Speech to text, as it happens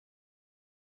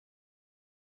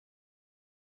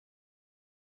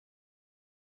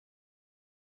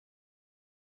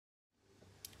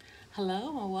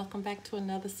Hello and welcome back to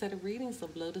another set of readings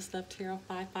of Lotus Love Tarot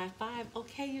 555.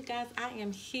 Okay, you guys, I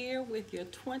am here with your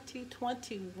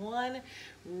 2021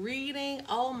 reading.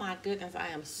 Oh my goodness, I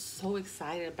am so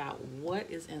excited about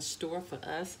what is in store for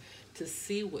us to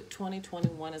see what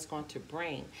 2021 is going to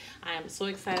bring. I am so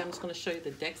excited. I'm just going to show you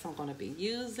the decks I'm going to be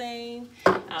using.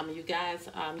 You guys,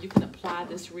 you can apply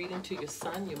this reading to your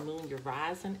sun, your moon, your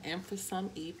rising, and for some,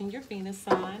 even your Venus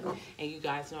sign. And you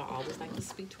guys know I always like to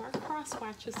speak to our cross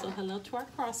watchers. So hello to our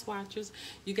cross watchers.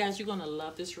 You guys, you're going to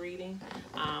love this reading.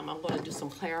 I'm going to do some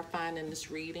clarifying in this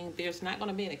reading. There's not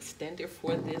going to be an extender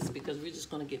for this because we're just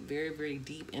going to get very, very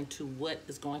deep into what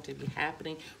is going to be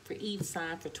happening for each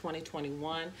sign for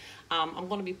 2021. I'm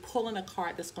going to be pulling a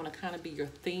card that's going to kind of be your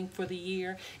theme for the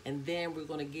year, and then we're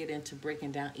going to get into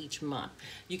breaking down each month.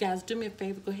 You guys, do me a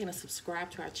favor, go ahead and subscribe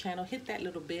to our channel, hit that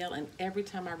little bell, and every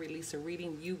time I release a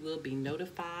reading, you will be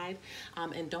notified.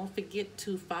 And don't forget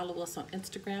to follow us on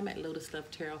Instagram at Lotus Love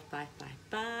Tarot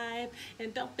 555,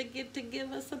 and don't forget to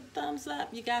give us a thumbs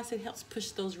up. You guys, it helps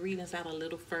push those readings out a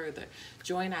little further.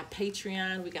 Join our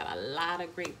Patreon. We got a lot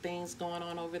of great things going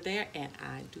on over there, and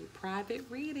I do private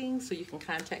readings, so you can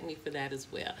contact me for that as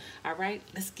well. All right,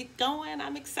 let's get going.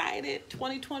 I'm excited.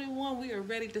 2021, we are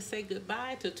ready to say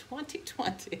goodbye to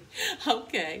 2020.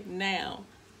 Okay, now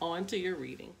on to your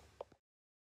reading.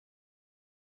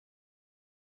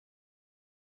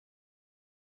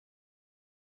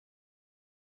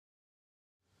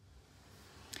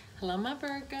 Hello, my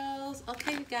Virgos.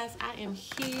 Okay, you guys, I am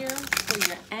here for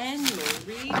your annual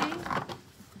reading.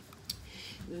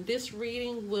 This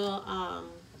reading will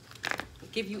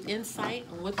give you insight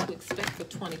on what to expect for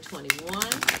 2021.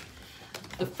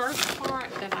 The first card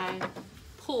that I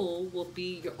pull will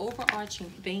be your overarching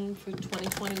theme for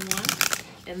 2021.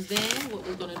 And then what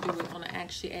we're going to do, we're going to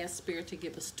actually ask Spirit to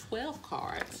give us 12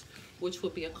 cards, which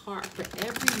will be a card for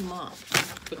every month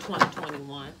for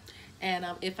 2021. And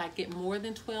if I get more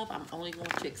than 12, I'm only going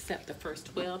to accept the first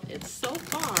 12. And so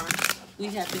far, we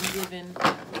have been given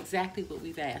exactly what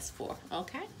we've asked for.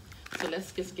 Okay? So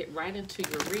let's just get right into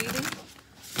your reading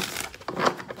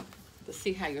to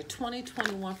see how your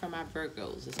 2021 for my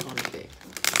Virgos is going to be.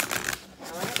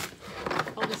 All right?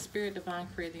 Holy Spirit, Divine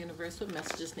Creator, Universe, what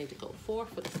messages need to go forth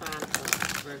for the sign of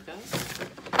Virgo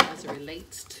as it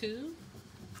relates to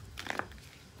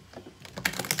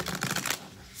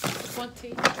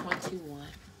 2021?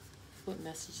 What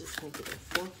messages need to go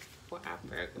forth for our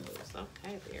Virgos?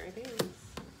 Okay, there it is.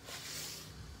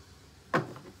 All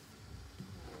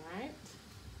right.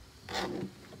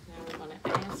 Now we're going to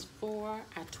ask for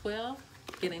our 12,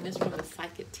 getting this from the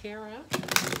Psychic Tarot.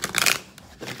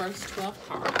 The first 12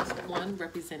 cards, one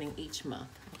representing each month.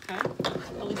 Okay?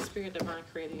 Holy Spirit, Divine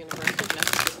Creator, Universe, what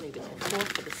messages need to go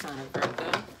forth for the sign of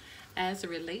Virgo as it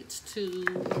relates to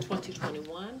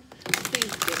 2021?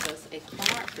 Please give us a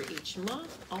card for each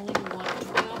month. Only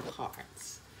 12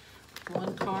 cards.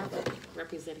 One card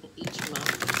representing each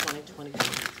month of 2021.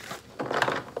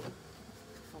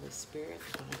 Holy Spirit,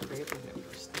 Divine Creator,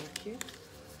 Universe, thank you.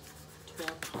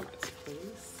 12 cards,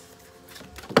 please.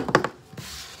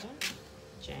 Okay.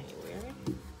 January.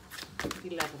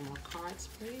 11 more cards,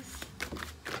 please.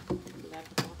 11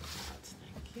 more cards,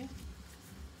 thank you.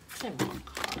 10 more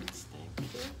cards, thank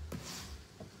you.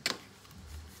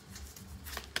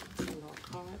 10 more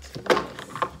cards, please.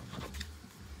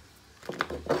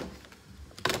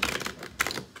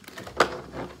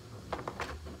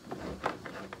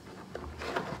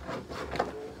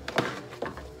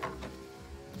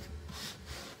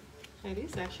 Hey,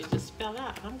 these actually just fell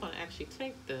out. I'm going to actually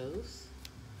take those.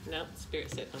 Nope,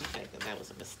 Spirit said don't take them. That was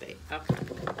a mistake. Okay.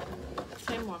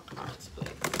 10 more cards,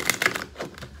 please.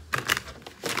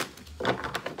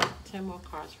 10 more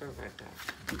cards for Virgo.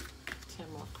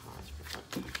 10 more cards for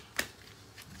Virgo.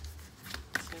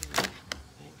 10 more.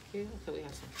 Thank you. Okay, we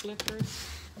have some flippers.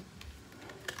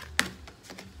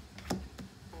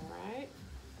 All right.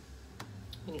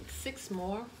 We need 6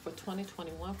 more for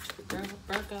 2021 for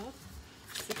Virgo.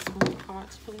 6 more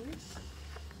cards, please.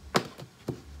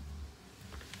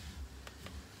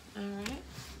 All right.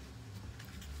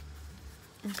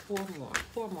 And 4 more.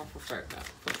 4 more for Virgo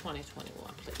for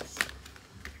 2021, please.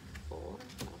 4.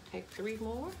 I'll take 3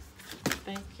 more.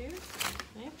 Thank you.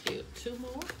 Thank you. 2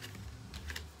 more.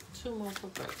 2 more for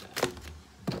Virgo.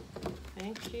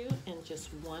 Thank you. And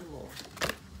just 1 more.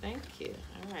 Thank you.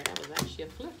 All right. That was actually a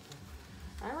flipper.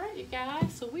 All right, you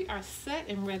guys. So we are set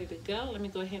and ready to go. Let me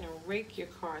go ahead and rake your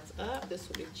cards up. This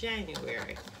will be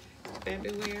January,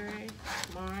 February,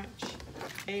 March,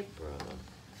 April,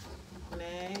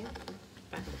 May.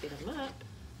 If I can get them up.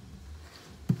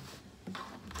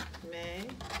 May,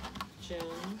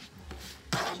 June,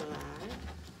 July,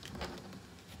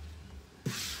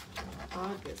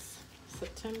 August,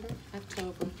 September,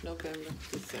 October, November,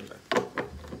 December.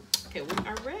 Okay, we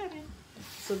are ready.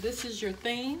 So this is your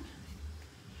theme.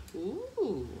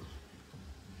 Ooh,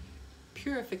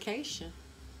 purification.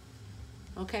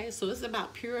 Okay, so it's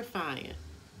about purifying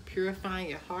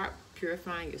your heart,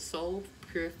 purifying your soul,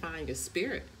 purifying your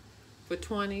spirit for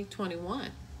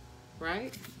 2021,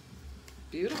 right?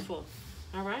 Beautiful.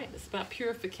 All right, it's about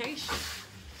purification.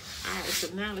 All right,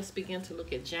 so now let's begin to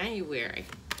look at January.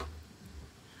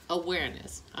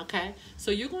 Awareness, okay?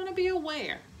 So you're going to be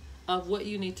aware of what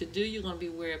you need to do. You're going to be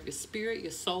aware of your spirit,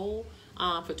 your soul.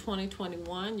 For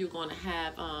 2021, you're going to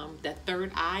have that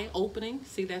third eye opening.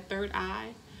 See that third eye?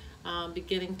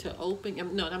 Beginning to open.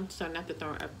 No, I'm sorry, not the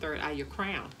third eye, your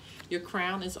crown. Your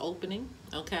crown is opening,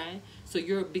 okay? So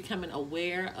you're becoming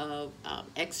aware of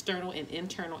external and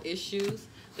internal issues.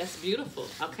 That's beautiful,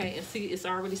 okay? And see, it's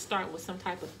already starting with some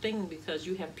type of thing because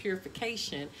you have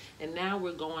purification, and now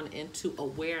we're going into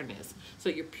awareness. So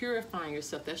you're purifying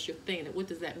yourself. That's your thing. What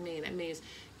does that mean? That means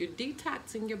you're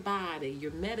detoxing your body,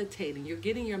 you're meditating, you're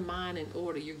getting your mind in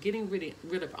order, you're getting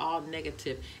rid of all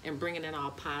negative and bringing in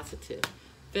all positive.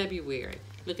 February,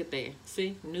 look at there.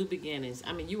 See, new beginnings.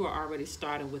 I mean, you are already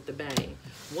starting with the bang.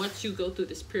 Once you go through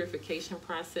this purification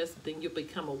process, then you'll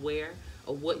become aware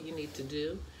of what you need to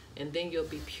do. And then you'll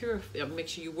be pure. Make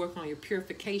sure you work on your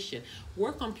purification.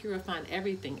 Work on purifying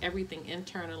everything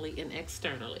internally and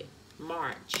externally.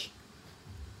 March.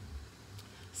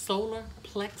 Solar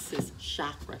plexus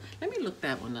chakra. Let me look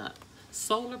that one up.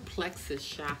 Solar plexus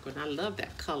chakra. And I love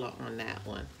that color on that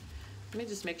one. Let me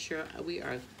just make sure we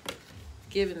are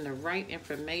giving the right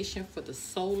information for the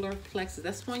solar plexus.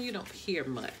 That's one you don't hear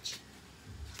much.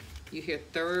 You hear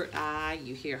third eye,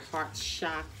 you hear heart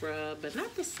chakra, but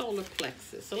not the solar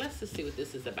plexus. So let's just see what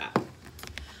this is about.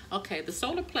 Okay, the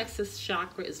solar plexus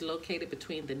chakra is located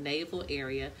between the navel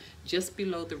area, just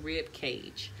below the rib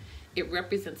cage. It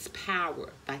represents power,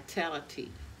 vitality,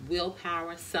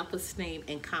 willpower, self-esteem,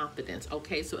 and confidence.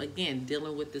 Okay, so again,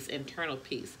 dealing with this internal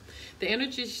piece. The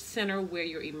energy center where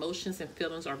your emotions and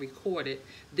feelings are recorded,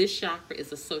 this chakra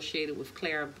is associated with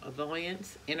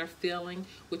clairvoyance, inner feeling,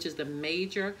 which is the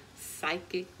major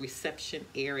psychic reception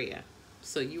area.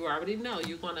 So you already know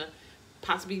you're going to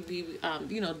possibly be,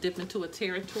 dip into a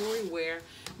territory where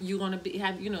you're going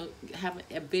to have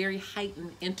a very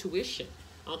heightened intuition,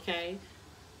 okay?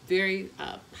 Very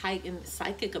heightened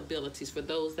psychic abilities for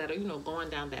those that are, going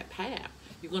down that path.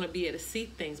 You're going to be able to see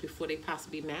things before they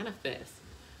possibly manifest.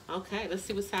 Okay, let's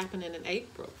see what's happening in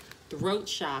April. Throat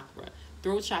chakra.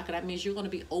 Throat chakra, that means you're going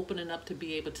to be opening up to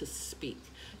be able to speak.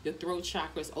 Your throat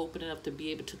chakra is opening up to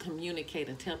be able to communicate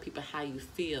and tell people how you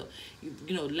feel.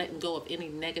 Letting go of any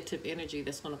negative energy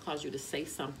that's going to cause you to say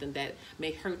something that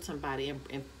may hurt somebody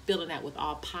and filling that with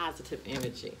all positive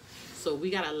energy. So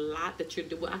we got a lot that you're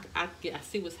doing. I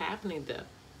see what's happening there.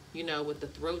 With the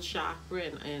throat chakra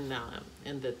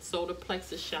and the solar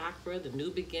plexus chakra, the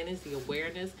new beginnings, the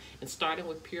awareness, and starting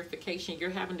with purification. You're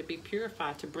having to be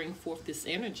purified to bring forth this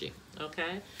energy,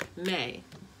 okay? May,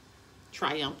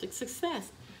 triumphant success.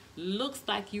 Looks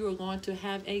like you are going to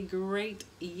have a great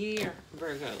year,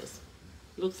 Virgos.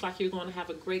 Looks like you're going to have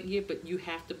a great year, but you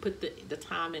have to put the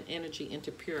time and energy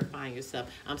into purifying yourself.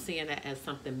 I'm seeing that as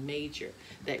something major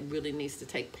that really needs to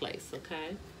take place,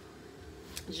 okay?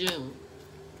 June.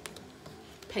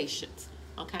 Patience,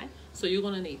 okay? So you're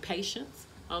going to need patience,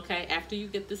 okay? After you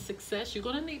get this success, you're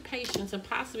going to need patience, and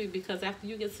possibly because after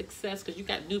you get success, because you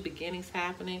got new beginnings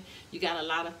happening, you got a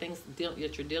lot of things that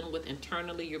you're dealing with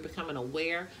internally, you're becoming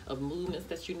aware of movements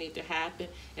that you need to happen,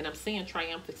 and I'm seeing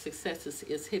triumphant success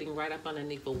is hitting right up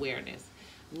underneath awareness.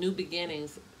 New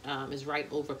beginnings is right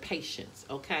over patience,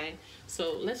 okay?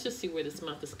 So let's just see where this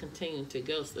month is continuing to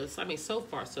go. So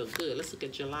far, so good. Let's look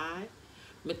at July.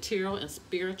 Material and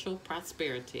spiritual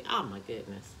prosperity. Oh my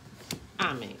goodness.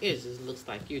 I mean, it just looks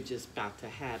like you're just about to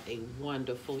have a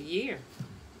wonderful year.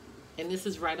 And this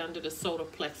is right under the solar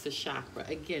plexus chakra.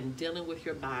 Again, dealing with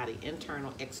your body,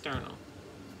 internal, external.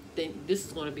 Then this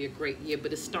is going to be a great year,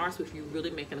 but it starts with you really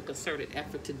making a concerted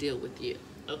effort to deal with you.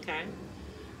 Okay?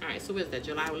 All right, so where's that?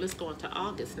 July. Well, let's go into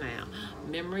August now.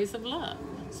 Memories of love.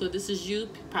 So this is you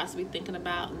possibly thinking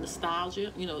about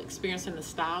nostalgia, experiencing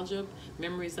nostalgia,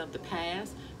 memories of the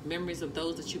past, memories of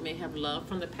those that you may have loved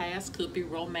from the past. Could be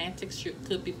romantic,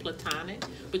 could be platonic,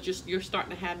 but you're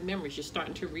starting to have memories. You're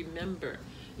starting to remember,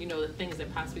 the things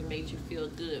that possibly made you feel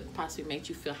good, possibly made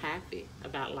you feel happy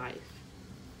about life.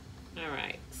 All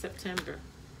right, September.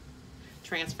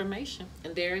 Transformation,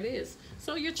 and there it is.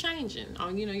 So you're changing.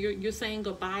 You're saying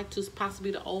goodbye to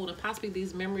possibly the old, and possibly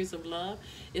these memories of love.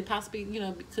 It possibly,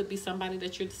 could be somebody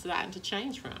that you're deciding to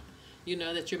change from. You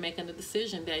know, that you're making a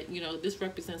decision that, you know, this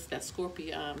represents that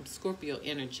Scorpio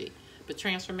energy. But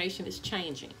transformation is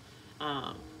changing.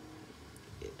 Um,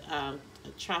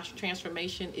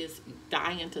 Transformation is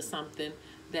dying into something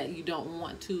that you don't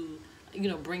want to, you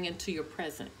know, bring into your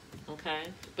present. Okay,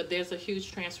 but there's a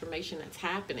huge transformation that's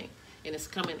happening, and it's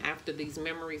coming after these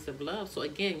memories of love. So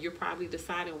again, you're probably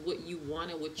deciding what you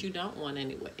want and what you don't want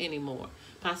anymore.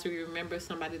 Possibly remember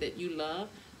somebody that you love.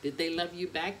 Did they love you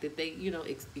back? Did they, you know,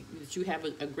 did you have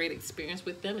a great experience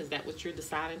with them? Is that what you're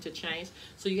deciding to change?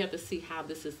 So you have to see how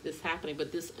this is happening.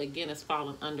 But this, again, is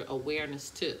falling under awareness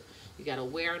too. You got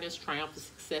awareness, triumphant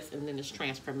success, and then this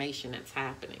transformation that's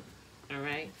happening. All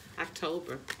right?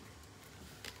 October.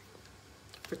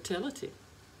 Fertility.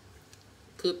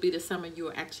 Could be that some of you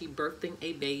are actually birthing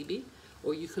a baby,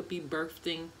 or you could be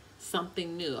birthing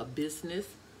something new, a business,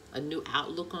 a new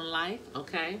outlook on life,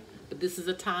 okay? But this is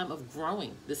a time of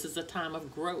growing. This is a time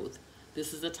of growth.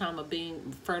 This is a time of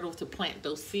being fertile to plant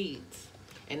those seeds.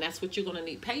 And that's what you're going to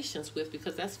need patience with,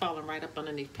 because that's falling right up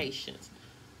underneath patience.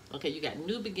 Okay, you got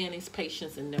new beginnings,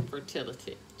 patience, and then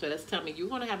fertility. So that's telling me you're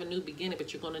going to have a new beginning,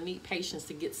 but you're going to need patience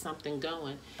to get something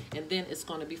going. And then it's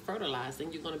going to be fertilized,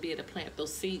 and you're going to be able to plant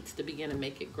those seeds to begin to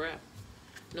make it grow.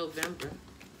 November.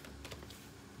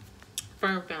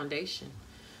 Firm foundation.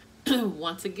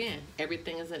 Once again,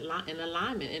 everything is in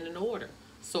alignment and in order.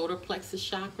 Solar plexus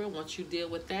chakra, once you deal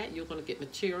with that, you're going to get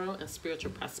material and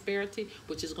spiritual prosperity,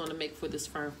 which is going to make for this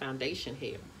firm foundation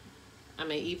here. I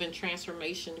mean, even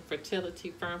transformation,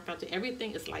 fertility, firm foundation,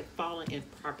 everything is like falling in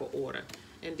proper order.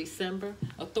 In December,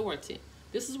 authority.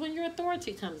 This is when your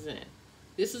authority comes in.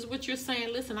 This is what you're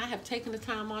saying, listen, I have taken the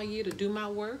time all year to do my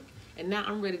work, and now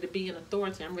I'm ready to be an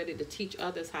authority. I'm ready to teach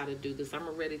others how to do this. I'm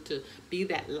ready to be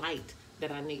that light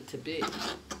that I need to be.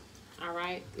 All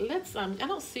right, let's, I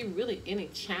don't see really any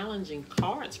challenging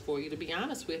cards for you, to be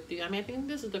honest with you. I mean, I think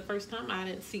this is the first time I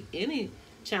didn't see any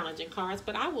challenging cards,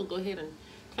 but I will go ahead and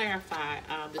clarify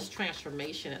this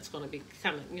transformation that's going to be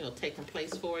coming, you know, taking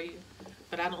place for you.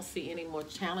 But I don't see any more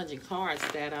challenging cards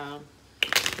that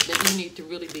that you need to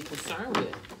really be concerned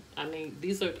with. I mean,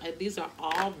 these are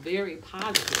all very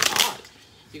positive cards.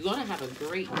 You're going to have a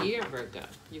great year, Virgo.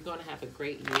 You're going to have a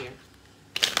great year.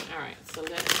 All right, so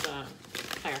let's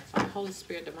clarify. Holy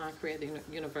Spirit, Divine Creator,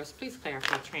 Universe, please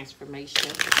clarify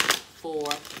transformation for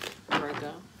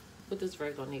Virgo. What does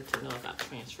Virgo need to know about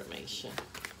transformation?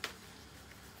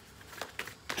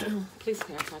 Please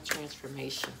clarify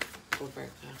transformation for Virgo.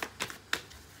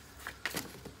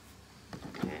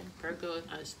 Okay, Virgo,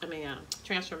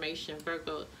 transformation,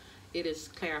 Virgo, it is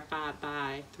clarified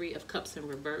by 3 of Cups in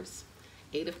reverse,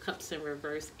 8 of Cups in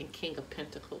reverse, and King of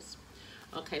Pentacles.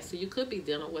 Okay, so you could be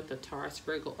dealing with a Taurus,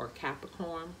 Virgo, or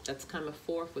Capricorn that's coming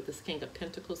forth with this King of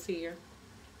Pentacles here.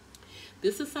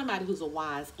 This is somebody who's a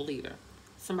wise leader,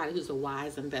 somebody who's a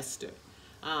wise investor,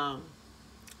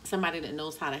 somebody that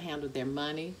knows how to handle their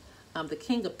money. The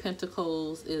King of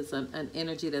Pentacles is an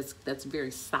energy that's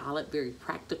very solid, very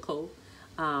practical.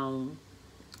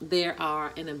 There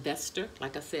are an investor,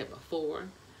 like I said before.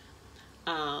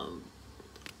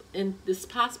 And this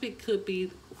possibly could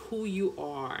be who you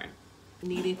are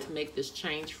needing to make this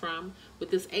change from. With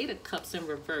this 8 of Cups in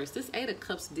reverse, this 8 of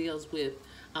Cups deals with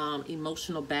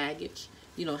emotional baggage,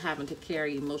 you know, having to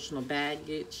carry emotional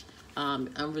baggage,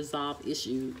 unresolved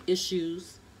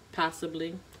issues,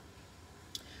 possibly.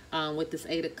 With this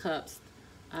 8 of Cups,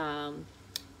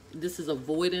 this is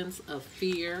avoidance of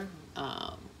fear,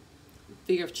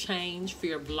 fear of change,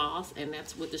 fear of loss, and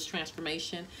that's with this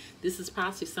transformation. This is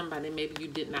possibly somebody maybe you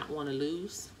did not want to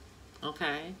lose,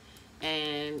 okay?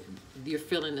 And you're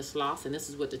feeling this loss, and this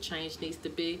is what the change needs to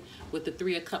be. With the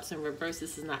 3 of Cups in reverse,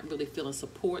 this is not really feeling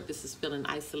support. This is feeling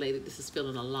isolated. This is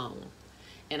feeling alone.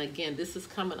 And again, this is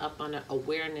coming up under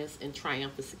awareness and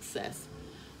triumphant success.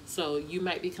 So you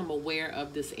might become aware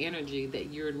of this energy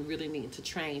that you're really needing to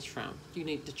change from. You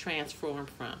need to transform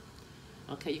from.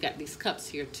 Okay, you got these cups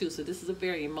here too. So this is a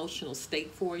very emotional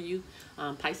state for you.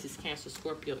 Pisces, Cancer,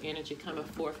 Scorpio energy coming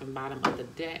forth from bottom of the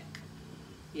deck.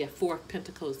 Yeah, 4 of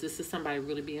Pentacles. This is somebody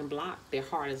really being blocked. Their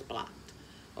heart is blocked.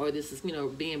 Or this is, you know,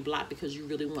 being blocked because you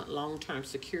really want long-term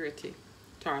security.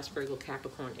 Taurus, Virgo,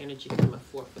 Capricorn energy coming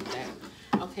forth with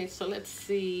that. Okay, so let's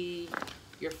see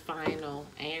your final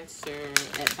answer,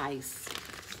 advice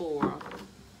for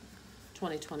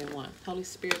 2021. Holy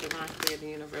Spirit, Divine Creator,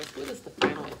 Universe, what is the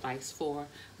final advice for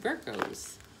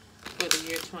Virgos for the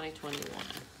year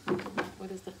 2021? What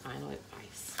is the final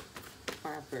advice for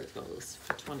our Virgos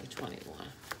for 2021?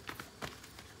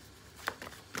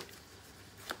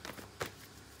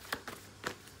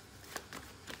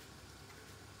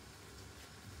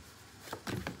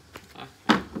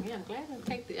 Yeah, I'm glad I didn't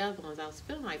take the other ones. I was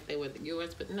feeling like they were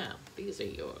yours, but no, these are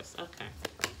yours. Okay.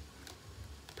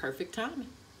 Perfect timing.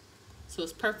 So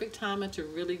it's perfect timing to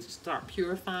really start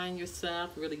purifying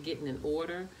yourself, really getting in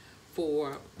order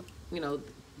for, you know,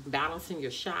 balancing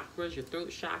your chakras, your throat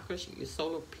chakras, your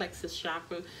solar plexus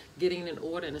chakra, getting in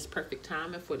order, and it's perfect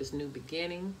timing for this new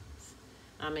beginning.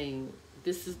 I mean,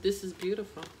 this is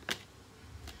beautiful.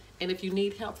 And if you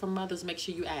need help from others, make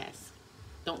sure you ask.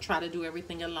 Don't try to do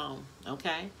everything alone,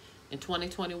 okay? In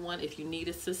 2021, if you need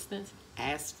assistance,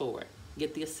 ask for it.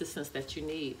 Get the assistance that you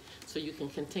need so you can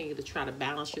continue to try to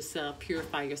balance yourself,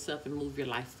 purify yourself, and move your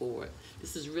life forward.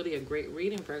 This is really a great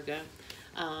reading, Virgo.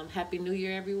 Happy New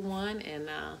Year, everyone. And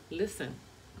listen,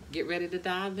 get ready to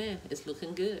dive in. It's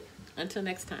looking good. Until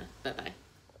next time, bye-bye.